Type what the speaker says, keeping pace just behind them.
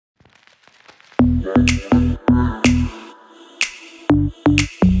Great to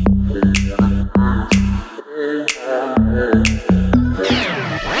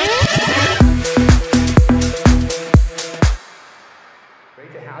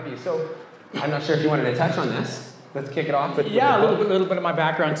have you. So, I'm not sure if you wanted to touch on this. Let's kick it off with yeah, a little bit of my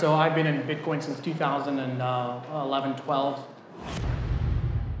background. So I've been in Bitcoin since 2011, 12.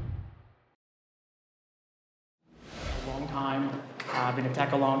 A long time. I've been in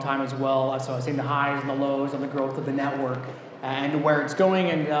tech a long time as well. So I've seen the highs and the lows and the growth of the network and where it's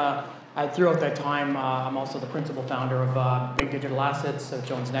going. And throughout that time, I'm also the principal founder of Big Digital Assets,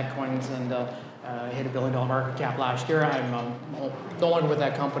 Jones Netcoins, and hit $1 billion market cap last year. I'm no longer with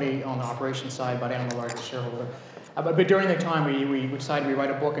that company on the operations side, but I am the largest shareholder. But during that time, we decided we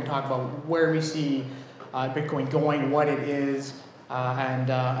write a book and talk about where we see Bitcoin going, what it is,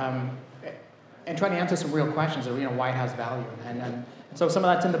 and try to answer some real questions of why it has value. And so some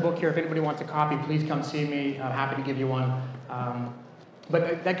of that's in the book here. If anybody wants a copy, please come see me. I'm happy to give you one.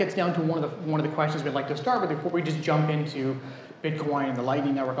 But that gets down to one of the questions we'd like to start with before we just jump into Bitcoin, the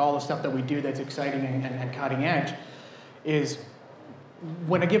Lightning Network, all the stuff that we do that's exciting and cutting edge. Is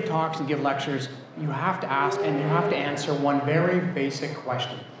when I give talks and give lectures, you have to ask and you have to answer one very basic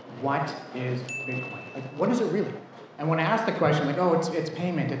question. What is Bitcoin? Like, what is it really? And when I ask the question, like, oh, it's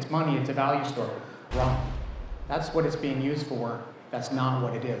payment, it's money, it's a value store. Wrong. That's what it's being used for. That's not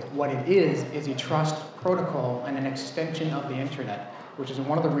what it is. What it is a trust protocol and an extension of the internet, which is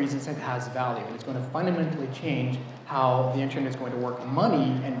one of the reasons it has value. And it's going to fundamentally change how the internet is going to work.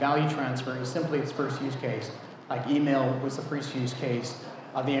 Money and value transfer is simply its first use case. Like email was the first use case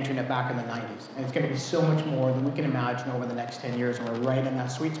of the internet back in the 90s. And it's going to be so much more than we can imagine over the next 10 years. And we're right in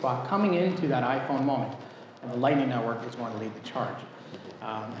that sweet spot coming into that iPhone moment. And the Lightning Network is going to lead the charge.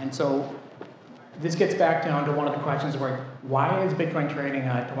 And so this gets back down to one of the questions where, why is Bitcoin trading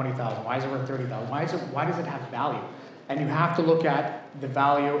at 20,000? Why is it worth 30,000? Why does it have value? And you have to look at the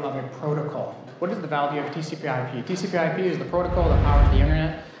value of a protocol. What is the value of TCP/IP? TCP/IP is the protocol that powers the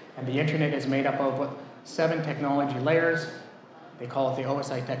internet, and the internet is made up of 7 technology layers. They call it the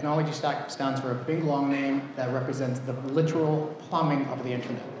OSI technology stack. It stands for a big long name that represents the literal plumbing of the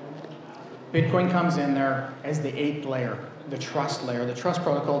internet. Bitcoin comes in there as the 8th layer, the trust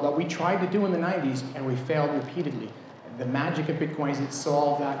protocol that we tried to do in the 90s and we failed repeatedly. The magic of Bitcoin is it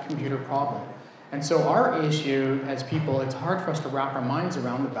solved that computer problem. And so our issue as people, it's hard for us to wrap our minds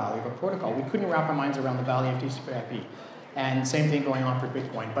around the value of a protocol. We couldn't wrap our minds around the value of TCP/IP. And same thing going on for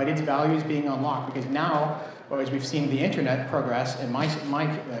Bitcoin. But its value is being unlocked because now, as we've seen the internet progress in my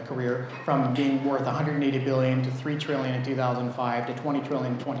career from being worth 180 billion to 3 trillion in 2005 to 20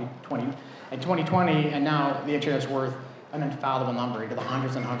 trillion in 2020, and now the internet's worth an infallible number, into the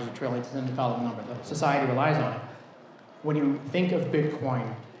hundreds and hundreds of trillions. It's an infallible number. The society relies on it. When you think of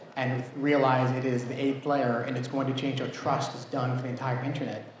Bitcoin and realize it is the 8th layer and it's going to change how trust is done for the entire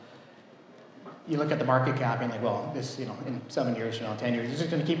internet, you look at the market cap and like, well, this, in 7 years, 10 years, this is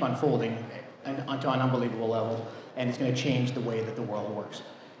going to keep unfolding onto an unbelievable level, and it's going to change the way that the world works.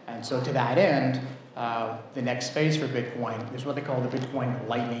 And so to that end, the next phase for Bitcoin is what they call the Bitcoin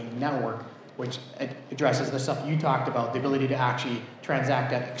Lightning Network, which addresses the stuff you talked about, the ability to actually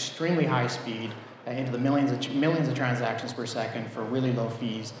transact at extremely high speed into the millions of transactions per second for really low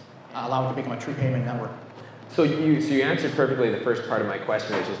fees, allow it to become a true payment network. So you answered perfectly the first part of my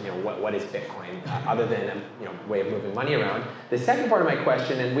question, which is what is Bitcoin, other than a way of moving money around. The second part of my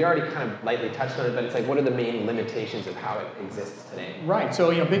question, and we already kind of lightly touched on it, but it's like, what are the main limitations of how it exists today? Right.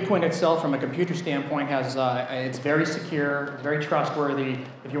 So Bitcoin itself, from a computer standpoint, has it's very secure, it's very trustworthy.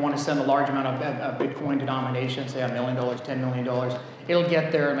 If you want to send a large amount of Bitcoin denomination, say $1 million, $10 million, it'll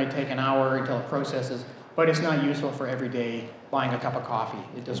get there. It may take an hour until it processes, but it's not useful for every day buying a cup of coffee.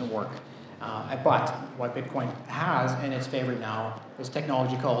 It doesn't work. But what Bitcoin has in its favor now is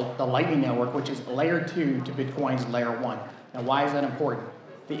technology called the Lightning Network, which is layer 2 to Bitcoin's layer 1. Now, why is that important?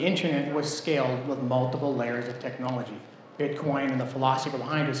 The internet was scaled with multiple layers of technology. Bitcoin and the philosophy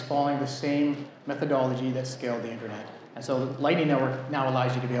behind it is following the same methodology that scaled the internet. And so the Lightning Network now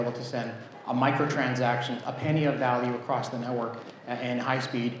allows you to be able to send a microtransaction, a penny of value across the network in high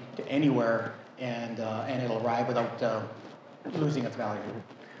speed to anywhere, and it'll arrive without losing its value.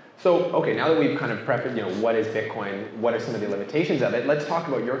 So, okay, now that we've kind of prepped, what is Bitcoin, what are some of the limitations of it, let's talk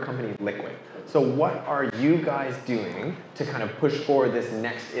about your company, Liquid. So what are you guys doing to kind of push forward this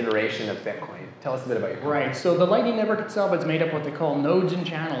next iteration of Bitcoin? Tell us a bit about your company. Right, so the Lightning Network itself is made up of what they call nodes and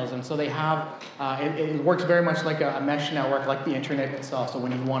channels, and so they have, it works very much like a mesh network, like the internet itself. So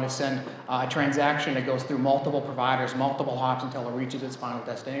when you want to send a transaction, it goes through multiple providers, multiple hops until it reaches its final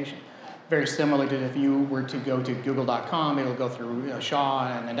destination. very similarly to if you were to go to google.com, it'll go through Shaw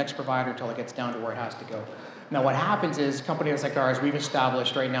and the next provider until it gets down to where it has to go. Now what happens is, companies like ours, we've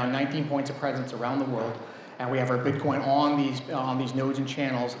established right now 19 points of presence around the world, and we have our Bitcoin on these nodes and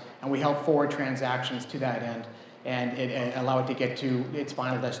channels, and we help forward transactions to that end, and allow it to get to its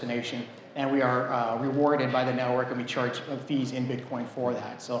final destination. And we are rewarded by the network, and we charge fees in Bitcoin for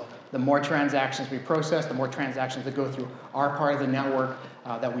that. So the more transactions we process, the more transactions that go through our part of the network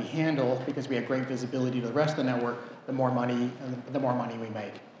that we handle, because we have great visibility to the rest of the network, the more money we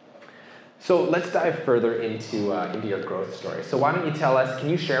make. So let's dive further into your growth story. So why don't you tell us, can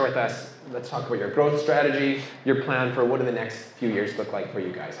you share with us, let's talk about your growth strategy, your plan for what do the next few years look like for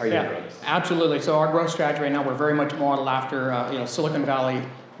you guys? How are you going to grow this? Absolutely. So our growth strategy right now, we're very much modeled after Silicon Valley.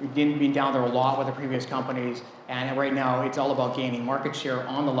 We've been down there a lot with the previous companies, and right now it's all about gaining market share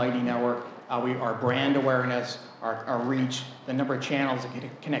on the Lightning Network. Our brand awareness, our reach, the number of channels,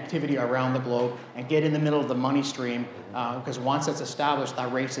 connectivity around the globe, and get in the middle of the money stream, because once it's established,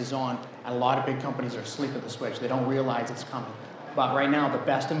 that race is on, and a lot of big companies are asleep at the switch. They don't realize it's coming. But right now, the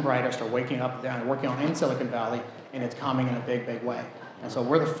best and brightest are waking up and working on in Silicon Valley, and it's coming in a big, big way. And so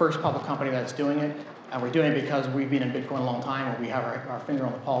we're the first public company that's doing it, and we're doing it because we've been in Bitcoin a long time, and we have our finger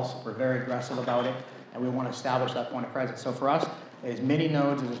on the pulse. We're very aggressive about it, and we want to establish that point of presence. So for us, as many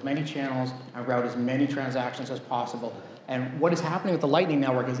nodes, as many channels, and route as many transactions as possible. And what is happening with the Lightning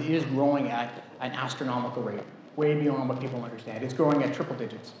Network is it is growing at an astronomical rate, way beyond what people understand. It's growing at triple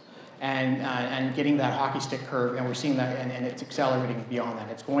digits, and getting that hockey stick curve, and we're seeing that, and it's accelerating beyond that.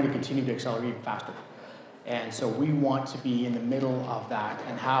 It's going to continue to accelerate even faster. And so we want to be in the middle of that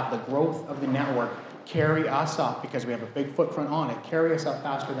and have the growth of the network carry us up, because we have a big footprint on it, carry us up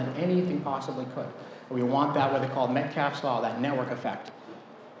faster than anything possibly could. We want that, what they call Metcalfe's law, that network effect,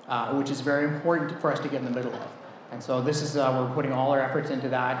 which is very important for us to get in the middle of. And so this is, we're putting all our efforts into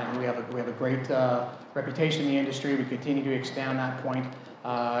that, and we have a great reputation in the industry. We continue to expand that point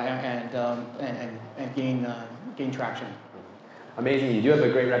and gain traction. Amazing. You do have a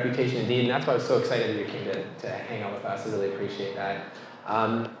great reputation indeed, and that's why I was so excited that you came to hang out with us. I really appreciate that.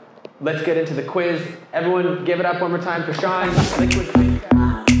 Let's get into the quiz. Everyone give it up one more time for Shone.